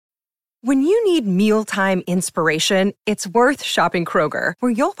When you need mealtime inspiration, it's worth shopping Kroger,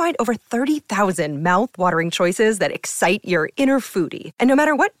 where you'll find over 30,000 mouth-watering choices that excite your inner foodie. And no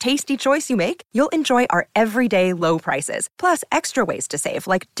matter what tasty choice you make, you'll enjoy our everyday low prices, plus extra ways to save,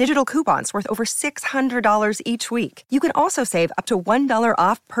 like digital coupons worth over $600 each week. You can also save up to $1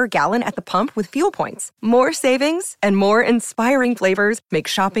 off per gallon at the pump with fuel points. More savings and more inspiring flavors make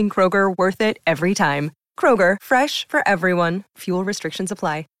shopping Kroger worth it every time. Kroger, fresh for everyone. Fuel restrictions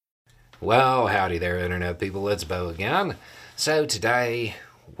apply. Well, howdy there, Internet people. It's Bo again. So today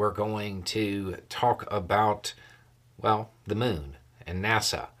we're going to talk about, well, the moon and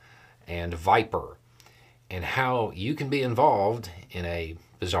NASA and VIPER and how you can be involved in a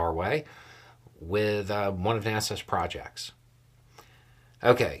bizarre way with one of NASA's projects.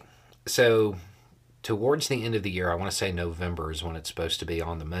 Okay, so towards the end of the year, I want to say November is when it's supposed to be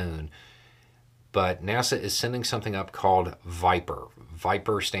on the moon, but NASA is sending something up called VIPER.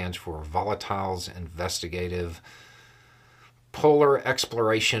 VIPER stands for Volatiles Investigative Polar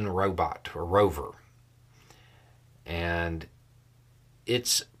Exploration Robot, or rover. And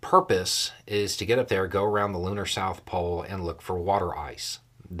its purpose is to get up there, go around the lunar South Pole, and look for water ice.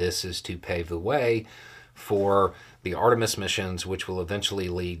 This is to pave the way for the Artemis missions, which will eventually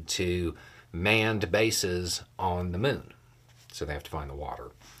lead to manned bases on the moon. So they have to find the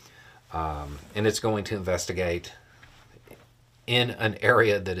water. And it's going to investigate in an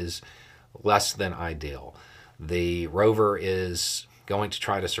area that is less than ideal. The rover is going to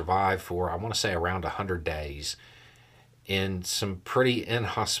try to survive for, I want to say, around 100 days in some pretty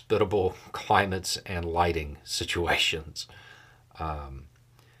inhospitable climates and lighting situations.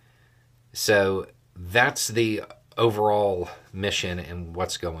 So that's the overall mission and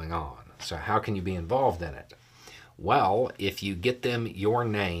what's going on. So how can you be involved in it? Well, if you get them your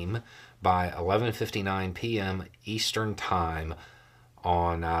name by 11:59 p.m. Eastern Time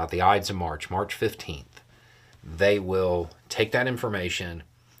on the Ides of March 15th, they will take that information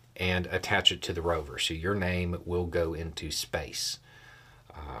and attach it to the rover. So your name will go into space.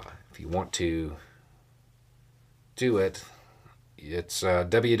 If you want to do it, it's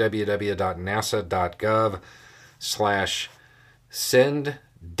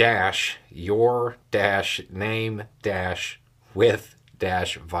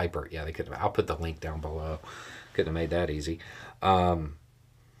Yeah, they could. I'll put the link down below. Couldn't have made that easy.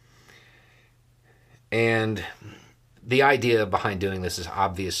 And the idea behind doing this is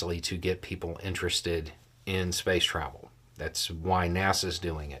obviously to get people interested in space travel. That's why NASA's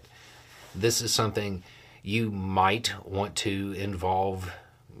doing it. This is something you might want to involve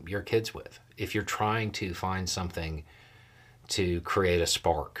your kids with. If you're trying to find something to create a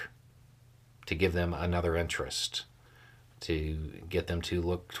spark, to give them another interest, to get them to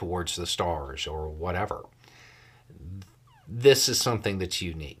look towards the stars or whatever, this is something that's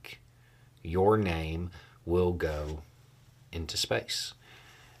unique. Your name will go into space.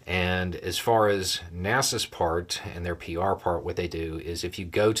 And as far as NASA's part and their PR part, what they do is if you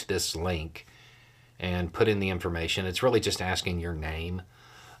go to this link and put in the information, it's really just asking your name.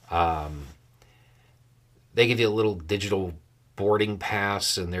 They give you a little digital boarding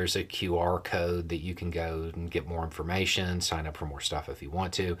pass, and there's a QR code that you can go and get more information, sign up for more stuff if you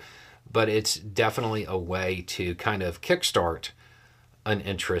want to. But it's definitely a way to kind of kickstart an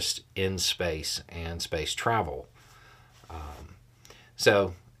interest in space and space travel.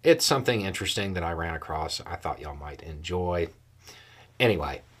 So it's something interesting that I ran across. I thought y'all might enjoy.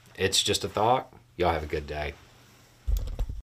 Anyway, it's just a thought. Y'all have a good day.